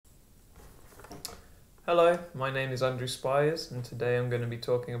Hello, my name is Spiers, and today I'm going to be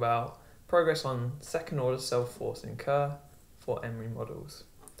talking about progress on second order self-force in Kerr for EMRI models.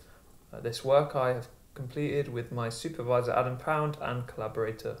 This work I have completed with my supervisor Adam Pound and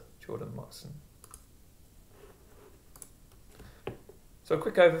collaborator Jordan Moxon. So a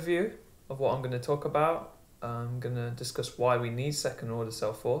quick overview of what I'm going to talk about. I'm going to discuss why we need second order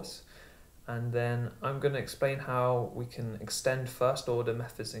self-force, and then I'm going to explain how we can extend first order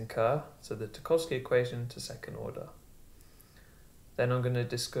methods in Kerr, so the Teukolsky equation, to second order. Then I'm going to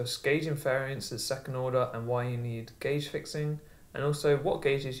discuss gauge invariance as second order and why you need gauge fixing, and also what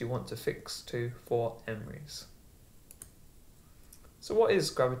gauges you want to fix to for EMRIs. So what is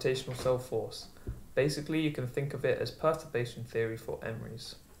gravitational self-force? Basically, you can think of it as perturbation theory for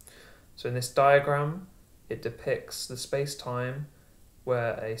EMRIs. So in this diagram, it depicts the space-time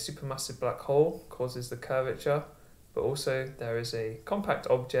where a supermassive black hole causes the curvature, but also there is a compact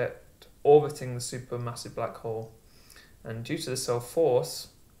object orbiting the supermassive black hole. And due to the self-force,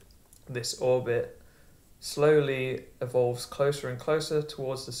 this orbit slowly evolves closer and closer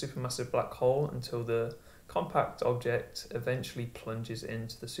towards the supermassive black hole until the compact object eventually plunges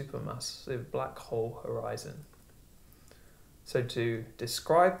into the supermassive black hole horizon. So to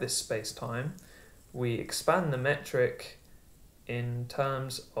describe this space-time, we expand the metric in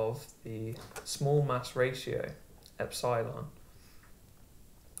terms of the small mass ratio, epsilon,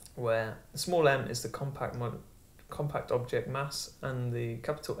 where the small m is the compact object mass and the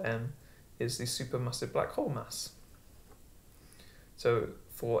capital M is the supermassive black hole mass. So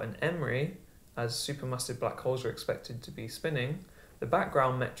for an EMRI, as supermassive black holes are expected to be spinning, the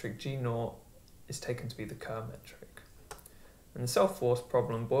background metric G0 is taken to be the Kerr metric. And the self-force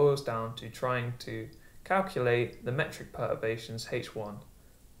problem boils down to trying to calculate the metric perturbations H1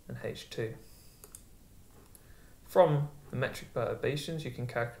 and H2. From the metric perturbations, you can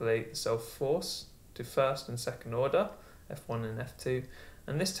calculate the self-force to first and second order, F1 and F2,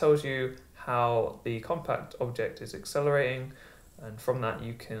 and this tells you how the compact object is accelerating, and from that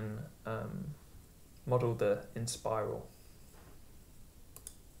you can model the inspiral.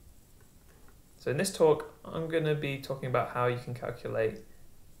 So in this talk, I'm going to be talking about how you can calculate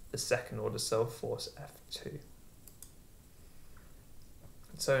the second order self-force F2.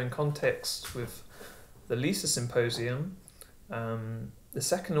 So in context with the LISA symposium, the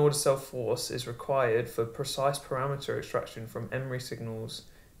second order self-force is required for precise parameter extraction from EMRI signals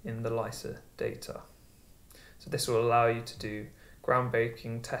in the LISA data. So this will allow you to do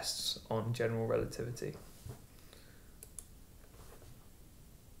groundbreaking tests on general relativity.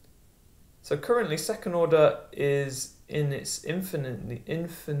 So currently second order is in its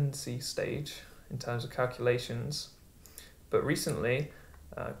infancy stage in terms of calculations, but recently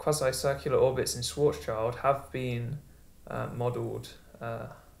quasi-circular orbits in Schwarzschild have been modelled.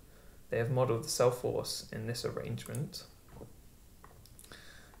 They have modelled the self-force in this arrangement,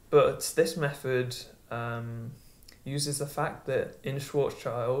 but this method uses the fact that in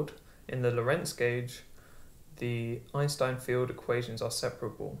Schwarzschild, in the Lorentz gauge, the Einstein field equations are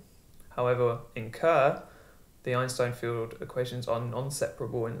separable. However, in Kerr, the Einstein field equations are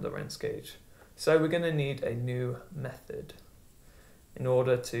non-separable in the Lorentz gauge. So we're going to need a new method. In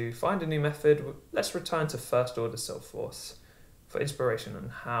order to find a new method, let's return to first order self-force for inspiration on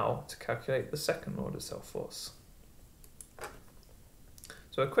how to calculate the second order self-force.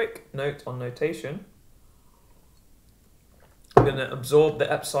 So a quick note on notation. I'm going to absorb the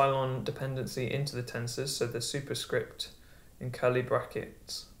epsilon dependency into the tensors, so the superscript in curly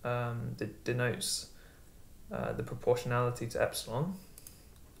brackets that denotes the proportionality to epsilon.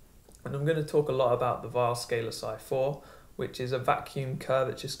 And I'm going to talk a lot about the Weyl scalar psi4, which is a vacuum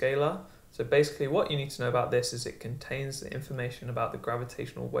curvature scalar. So basically what you need to know about this is it contains the information about the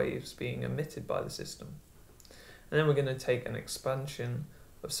gravitational waves being emitted by the system. And then we're going to take an expansion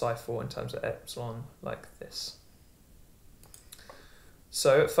of psi4 in terms of epsilon like this.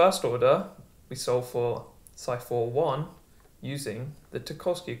 So at first order, we solve for psi4 using the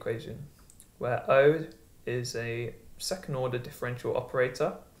Teukolsky equation, where O is a second order differential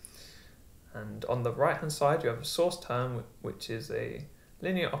operator, and on the right hand side you have a source term which is a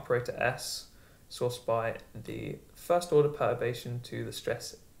linear operator S sourced by the first order perturbation to the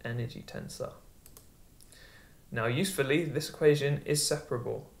stress energy tensor. Now usefully, this equation is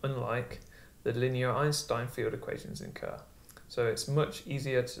separable, unlike the linear Einstein field equations in Kerr, so it's much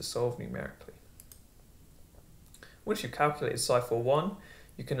easier to solve numerically. Once you've calculated psi4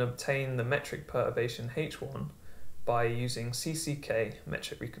 you can obtain the metric perturbation H1 by using CCK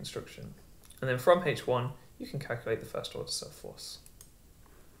metric reconstruction. And then from H1, you can calculate the first order self-force.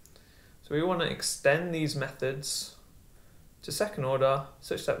 So we want to extend these methods to second order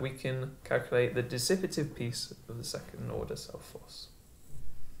such that we can calculate the dissipative piece of the second order self-force.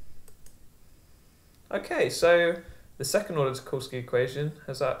 Okay, so the second order Teukolsky equation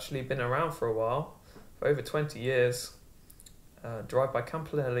has actually been around for a while, for over 20 years, derived by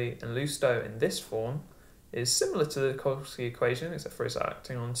Campanelli and Lousteau in this form, is similar to the Teukolsky equation, except for it's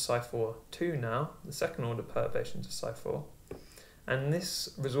acting on psi4 2 now, the second order perturbation to psi4. And this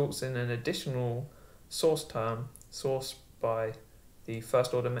results in an additional source term sourced by the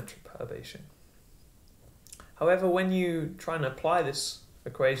first order metric perturbation. However, when you try and apply this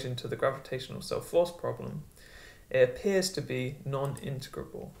equation to the gravitational self-force problem, it appears to be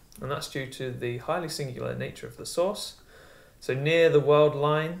non-integrable, and that's due to the highly singular nature of the source. So near the world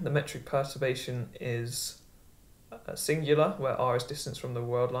line, the metric perturbation is singular, where r is distance from the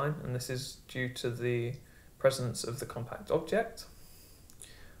world line, and this is due to the presence of the compact object,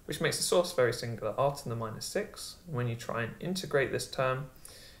 which makes the source very singular, r to the minus 6. When you try and integrate this term,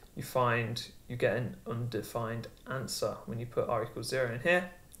 you find you get an undefined answer. When you put r equals 0 in here,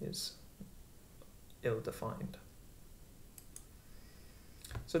 it's ill-defined.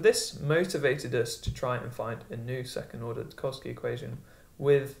 So this motivated us to try and find a new second order Teukolsky equation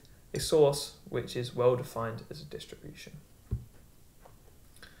with a source which is well defined as a distribution.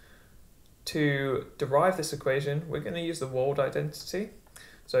 To derive this equation, we're going to use the Wald identity.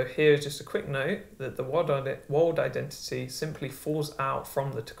 So here's just a quick note that the Wald identity simply falls out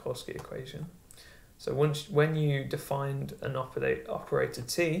from the Teukolsky equation. So when you defined an operator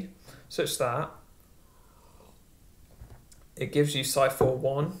T such that it gives you psi4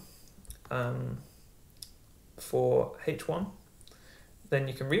 1 for H1, then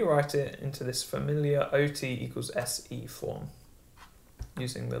you can rewrite it into this familiar OT equals SE form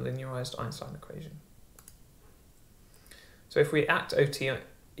using the linearized Einstein equation. So if we act OT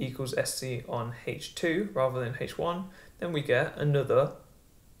equals SC on H2 rather than H1, then we get another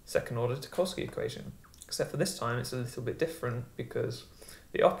second order Teukolsky equation. Except for this time it's a little bit different because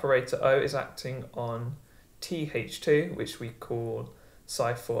the operator O is acting on TH2, which we call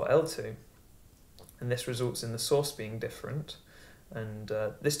psi4L2. And this results in the source being different. And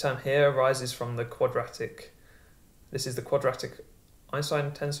this term here arises from the quadratic, this is the quadratic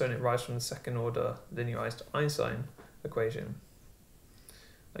Einstein tensor, and it arises from the second order linearized Einstein equation.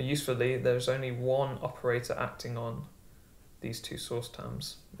 Now, usefully, there's only one operator acting on these two source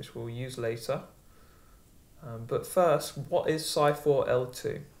terms, which we'll use later. But first, what is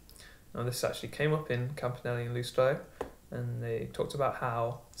psi4L2? Now this actually came up in Campanelli and Lousteau, and they talked about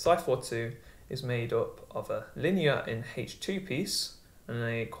how psi4 is made up of a linear in H2 piece and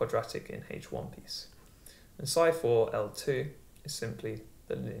a quadratic in H1 piece. And psi4L2 is simply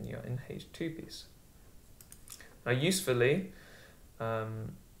the linear in H2 piece. Now usefully,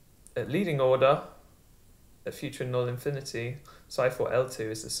 at leading order, at future null infinity, psi4L2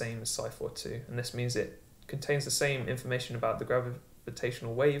 is the same as psi4 and this means it contains the same information about the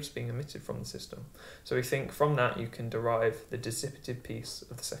gravitational waves being emitted from the system. So we think from that you can derive the dissipative piece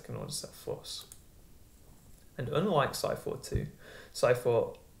of the second order self-force. And unlike psi4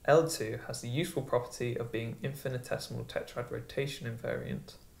 psi4L2 has the useful property of being infinitesimal tetrad rotation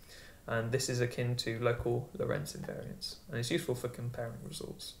invariant, and this is akin to local Lorentz invariance, and it's useful for comparing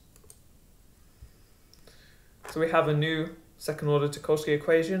results. So we have a new second order Teukolsky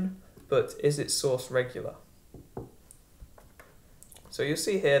equation, but is its source regular? So you'll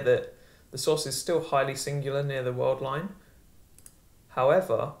see here that the source is still highly singular near the world line.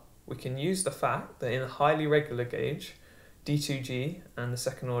 However, we can use the fact that in a highly regular gauge, D2G and the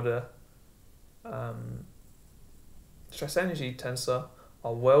second order stress energy tensor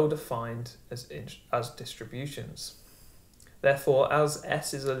are well defined as distributions. Therefore, as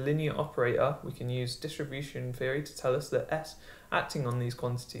S is a linear operator, we can use distribution theory to tell us that S acting on these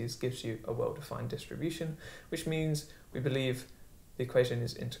quantities gives you a well-defined distribution, which means we believe the equation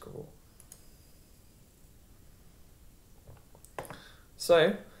is integrable.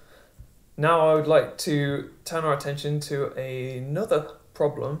 So, now I would like to turn our attention to another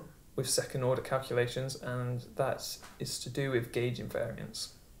problem with second order calculations, and that is to do with gauge invariance.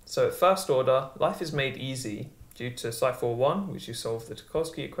 So at first order, life is made easy due to psi4 which you solve the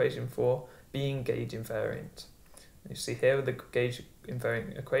Teukolsky equation for, being gauge invariant. You see here the gauge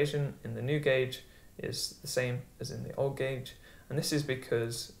invariant equation in the new gauge is the same as in the old gauge, and this is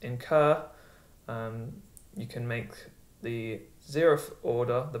because in Kerr you can make the zeroth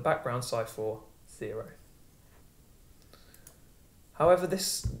order, the background psi4, 0. However,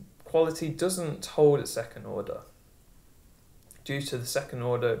 this quality doesn't hold at second order due to the second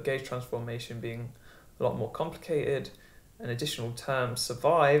order gauge transformation being a lot more complicated. An additional term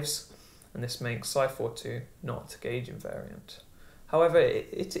survives, and this makes psi42 not gauge invariant. However,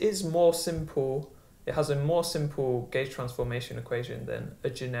 it is more simple. It has a more simple gauge transformation equation than a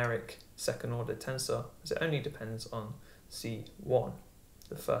generic second order tensor, as it only depends on C1,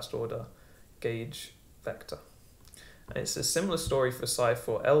 the first order gauge vector. And it's a similar story for psi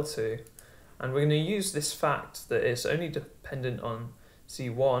for L2, and we're going to use this fact that it's only dependent on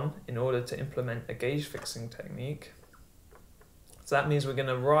C1 in order to implement a gauge fixing technique. So that means we're going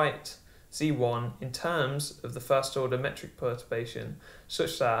to write C1 in terms of the first order metric perturbation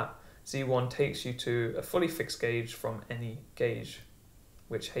such that C1 takes you to a fully fixed gauge from any gauge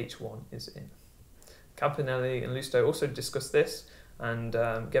which H1 is in. Campanelli and Lusto also discussed this and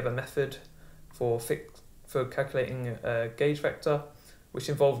gave a method for calculating a gauge vector which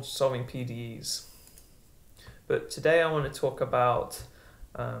involved solving PDEs. But today I want to talk about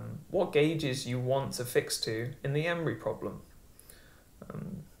what gauges you want to fix to in the EMRI problem.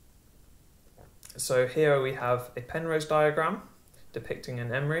 So here we have a Penrose diagram depicting an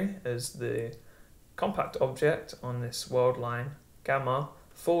EMRI as the compact object on this world line, gamma,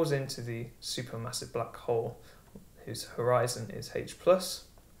 falls into the supermassive black hole whose horizon is H+.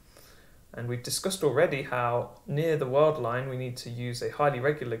 And we've discussed already how near the world line we need to use a highly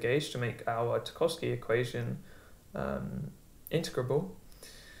regular gauge to make our Teukolsky equation integrable.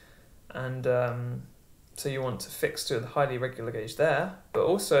 And so you want to fix to the highly regular gauge there, but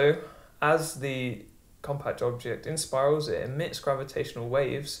also as the compact object inspirals, it emits gravitational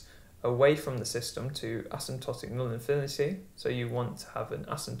waves away from the system to asymptotic null infinity. So you want to have an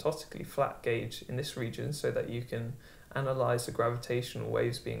asymptotically flat gauge in this region so that you can analyze the gravitational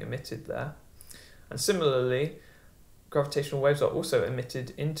waves being emitted there. And similarly, gravitational waves are also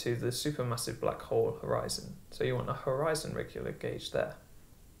emitted into the supermassive black hole horizon. So you want a horizon regular gauge there.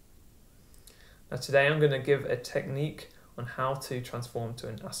 Now today I'm going to give a technique on how to transform to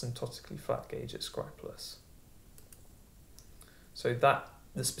an asymptotically flat gauge at Scri+. So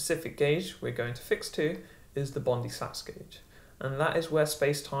the specific gauge we're going to fix to is the Bondi Sachs gauge. And that is where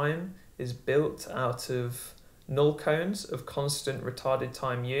space-time is built out of null cones of constant retarded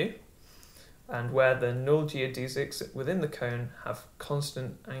time u, and where the null geodesics within the cone have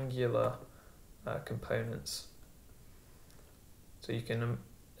constant angular components. So you can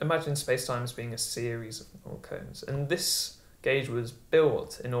imagine space-time as being a series of null cones. And this gauge was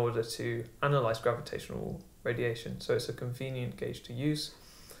built in order to analyze gravitational radiation. So it's a convenient gauge to use.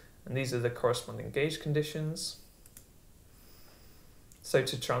 And these are the corresponding gauge conditions. So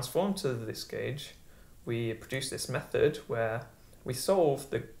to transform to this gauge, we produce this method where we solve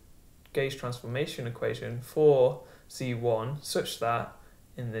the gauge transformation equation for C1 such that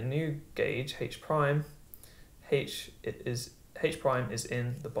in the new gauge H prime is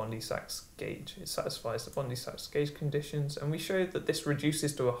in the Bondi-Sachs gauge. It satisfies the Bondi-Sachs gauge conditions, and we showed that this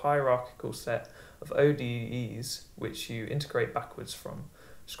reduces to a hierarchical set of ODEs which you integrate backwards from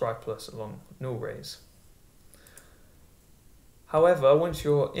Scri+ along null rays. However, once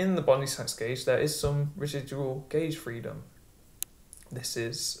you're in the Bondi-Sachs gauge, there is some residual gauge freedom. This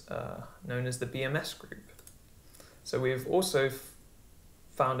is known as the BMS group. So we've also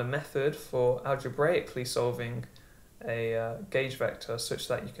found a method for algebraically solving a gauge vector such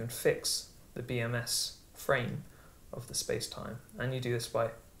that you can fix the BMS frame of the space-time. And you do this by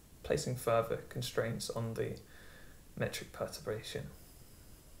placing further constraints on the metric perturbation.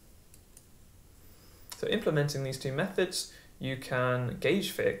 So implementing these two methods, you can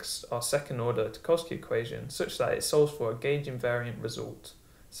gauge fix our second order Teukolsky equation such that it solves for a gauge invariant result,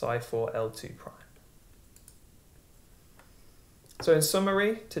 psi for L2 prime. So in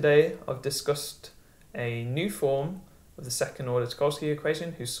summary, today I've discussed a new form of the second order Teukolsky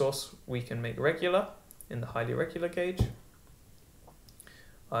equation whose source we can make regular in the highly regular gauge.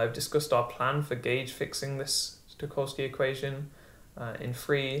 I've discussed our plan for gauge fixing this Teukolsky equation in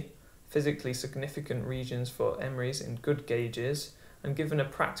 3 physically significant regions for EMRIs in good gauges, and given a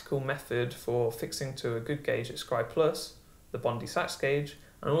practical method for fixing to a good gauge at Scri+, the Bondi-Sachs gauge,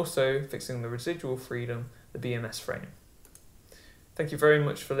 and also fixing the residual freedom, the BMS frame. Thank you very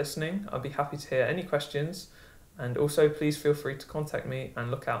much for listening. I'll be happy to hear any questions, and also please feel free to contact me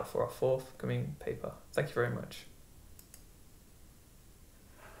and look out for our forthcoming paper. Thank you very much.